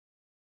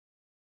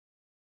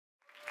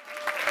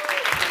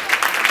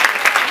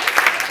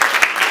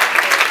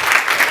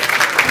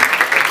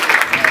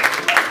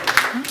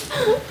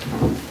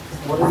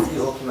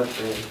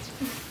dream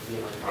the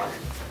human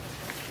mind,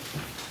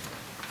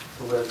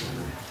 to live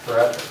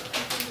forever.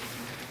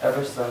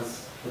 Ever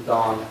since the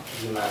dawn of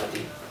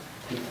humanity,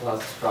 people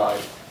have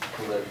strived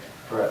to live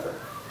forever.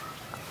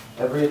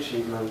 Every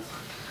achievement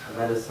in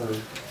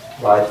medicine,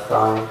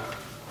 lifestyle,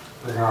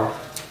 and health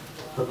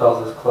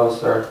propels us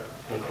closer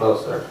and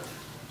closer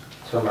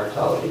to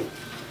immortality.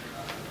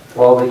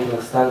 While we can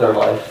extend our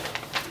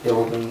life, it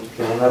will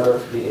never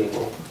be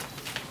able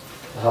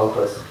to help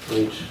us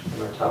reach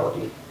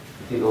immortality,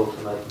 the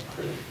ultimate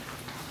dream.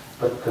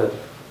 But could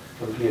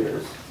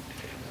computers?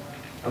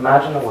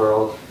 Imagine a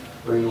world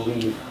where you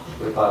leave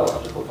your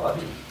biological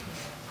body,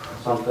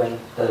 something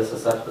that is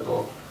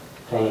susceptible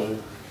to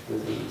pain,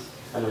 disease,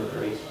 and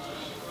injury,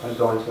 and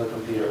go into a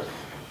computer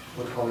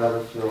which will never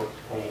feel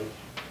pain,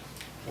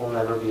 will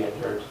never be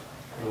injured,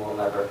 and will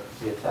never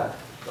be attacked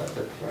by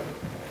the tyranny.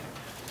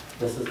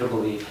 This is the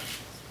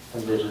belief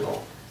in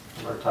digital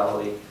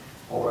immortality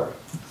or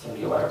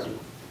singularity.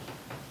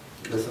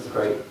 This is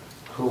great.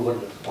 Who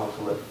wouldn't want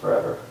to live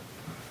forever?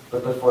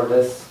 But before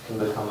this can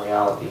become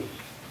reality,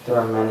 there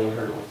are many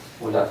hurdles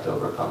we have to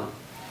overcome.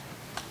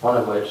 One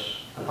of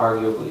which, and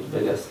arguably the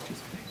biggest,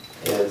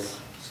 is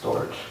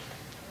storage.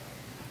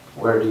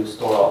 Where do you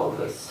store all of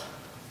this?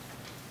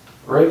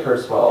 Ray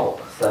Kurzweil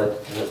said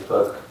in his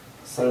book,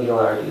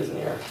 "Singularity is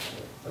near."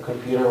 A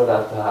computer would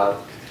have to have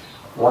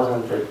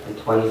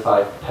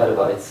 125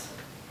 petabytes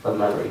of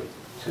memory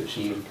to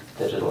achieve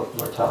digital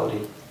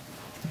immortality.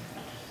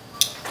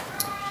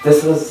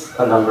 This is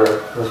a number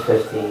with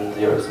 15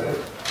 zeros in it.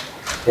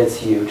 It's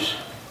huge,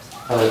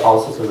 and it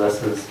also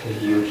possesses a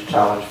huge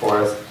challenge for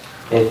us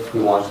if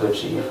we want to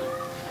achieve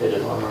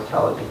digital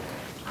immortality.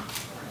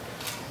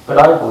 But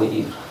I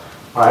believe,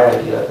 my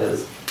idea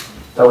is,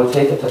 that we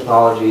take a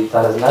technology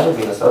that has never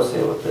been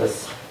associated with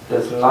this,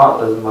 is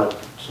not as much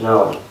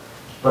known,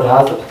 but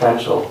has the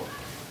potential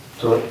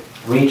to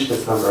reach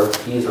this number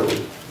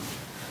easily.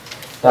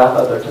 That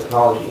other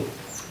technology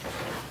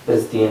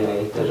is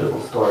DNA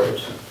digital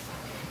storage.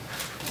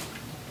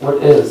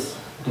 What is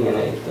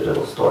DNA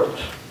digital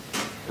storage?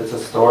 It's a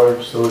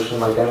storage solution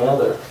like any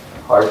other,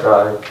 hard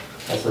drive,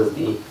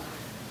 SSD.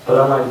 But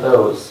unlike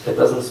those, it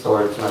doesn't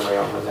store its memory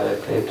on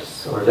magnetic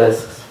tapes or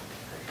disks,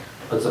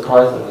 but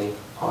surprisingly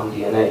on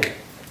DNA.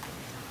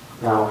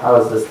 Now, how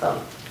is this done?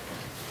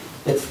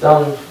 It's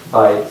done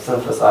by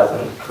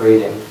synthesizing,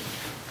 creating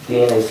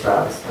DNA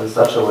strands in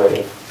such a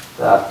way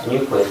that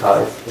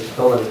nucleotides, its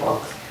building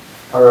blocks,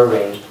 are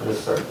arranged in a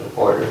certain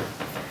order.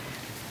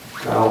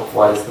 Now,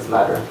 why does this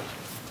matter?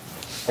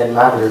 It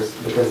matters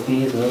because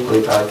these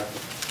nucleotides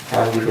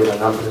can be given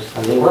numbers,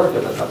 and they were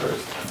given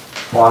numbers.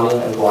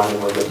 Guanine and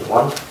guanine were given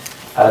 1,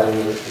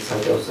 adenine and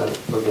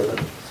cytosine were given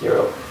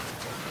 0.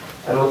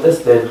 And what this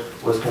did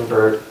was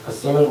convert a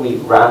seemingly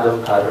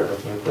random pattern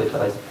of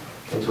nucleotides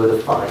into a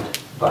defined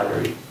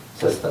binary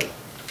system.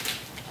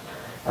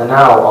 And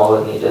now all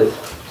it needed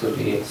to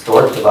be a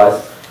storage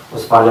device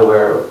was find a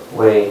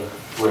way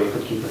where you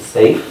could keep it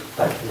safe,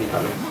 that can be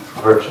done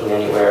virtually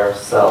anywhere,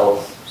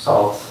 cells,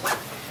 salts,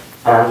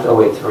 and a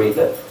way to read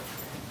it.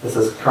 This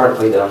is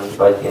currently done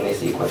by DNA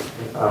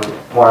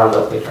sequencing. More on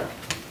that later.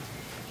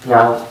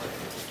 Now,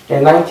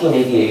 in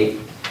 1988,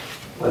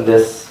 when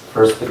this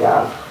first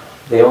began,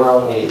 they were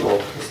only able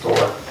to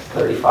store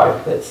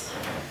 35 bits,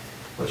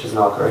 which is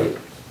not great.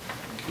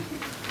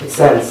 But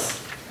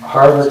since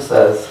Harvard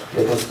says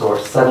they can store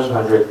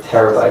 700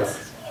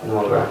 terabytes in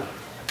 1 gram,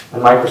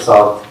 and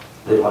Microsoft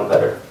did one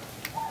better.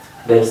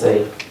 They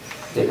say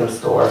they can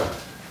store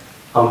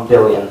 1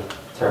 billion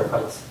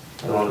terabytes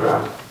in 1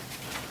 gram.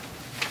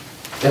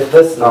 If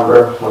this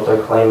number, what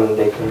they're claiming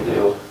they can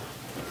do,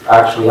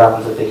 actually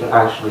happens, if they can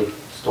actually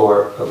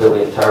store 1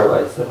 billion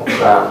terabytes in 1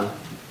 gram,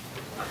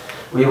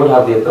 we would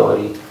have the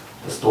ability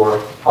to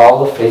store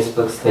all of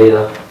Facebook's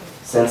data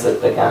since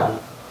it began.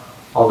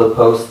 All the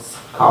posts,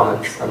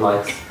 comments, and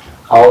likes,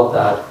 all of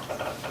that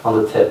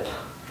on the tip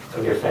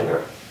of your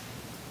finger.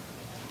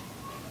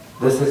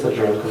 This is a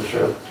dream come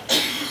true.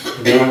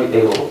 Being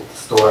able to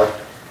store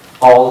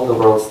all of the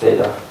world's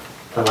data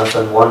in less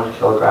than 1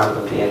 kilogram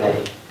of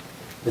DNA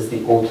is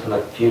the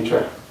ultimate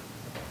future.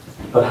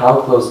 But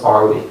how close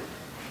are we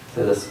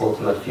to this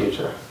ultimate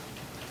future?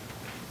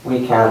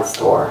 We can't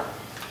store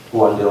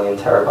 1 billion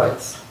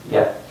terabytes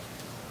yet,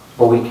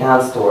 but we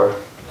can store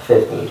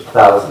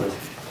 15,000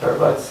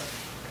 terabytes,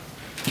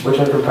 which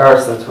in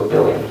comparison to 1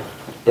 billion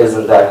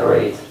isn't that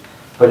great.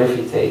 But if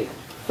you take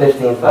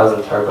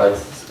 15,000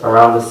 terabytes, it's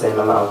around the same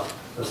amount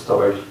of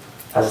storage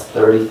as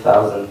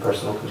 30,000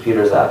 personal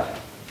computers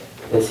have.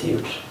 It's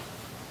huge.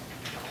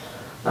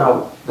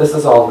 Now, this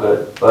is all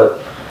good,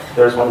 but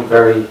there's one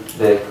very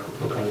big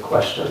open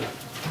question.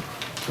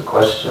 The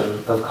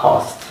question of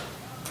cost.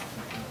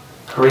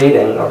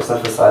 Creating or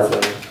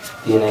synthesizing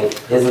DNA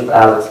isn't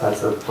as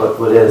expensive, but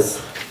what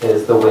is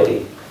the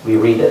way we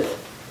read it,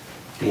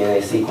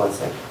 DNA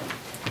sequencing.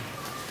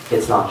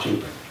 It's not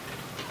cheap.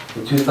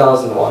 In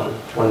 2001,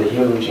 when the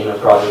Human Genome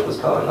Project was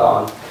going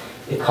on,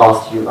 it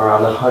cost you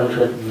around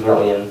 $100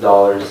 million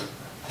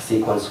to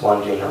sequence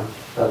 1 genome.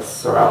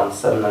 That's around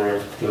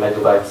 750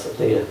 megabytes of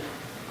data.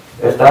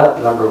 If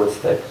that number would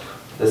stick,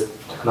 this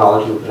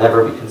technology would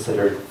never be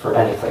considered for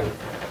anything.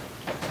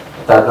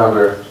 But that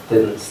number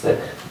didn't stick.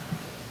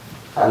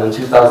 And in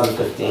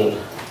 2015,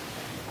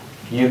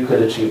 you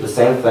could achieve the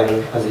same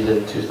thing as you did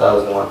in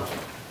 2001,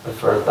 but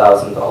for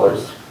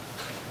 $1,000.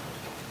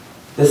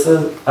 This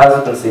is, as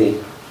you can see,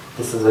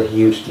 this is a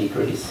huge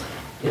decrease.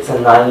 It's a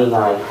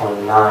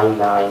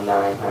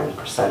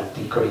 99.9999%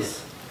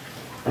 decrease.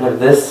 And if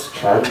this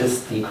trend,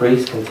 this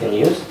decrease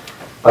continues,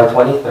 by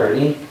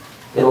 2030,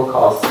 it'll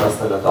cost less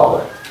than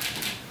 $1.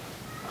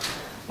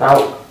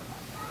 Now,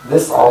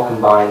 this all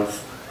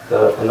combines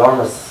the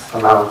enormous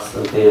amounts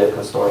of data it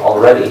can store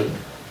already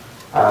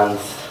and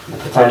the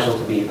potential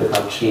to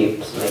become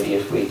cheap. So maybe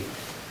if we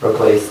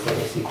replace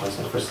DNA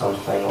sequencing for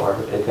something, or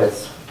it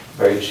gets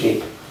very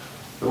cheap,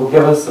 it will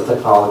give us a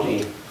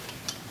technology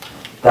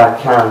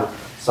that can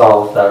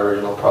solve that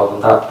original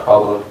problem, that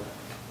problem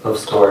of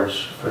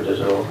storage for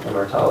digital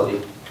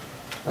immortality.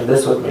 And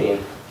this would mean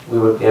we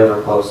would be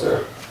ever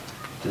closer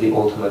to the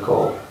ultimate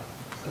goal,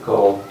 the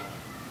goal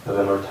of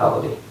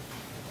immortality.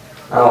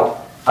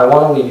 Now, I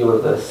want to leave you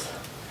with this.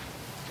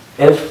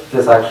 If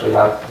this actually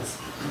happens,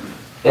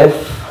 if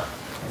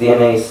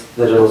DNA's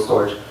digital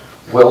storage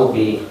will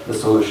be the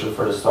solution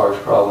for the storage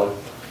problem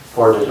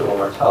for digital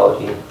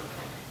immortality,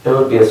 it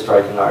would be a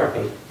striking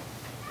irony.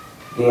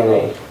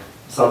 DNA,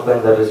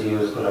 something that is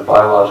used in a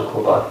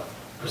biological body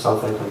for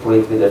something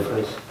completely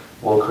different,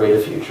 will create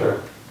a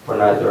future where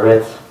neither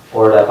it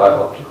or that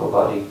biological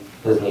body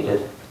is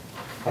needed.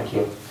 Thank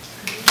you.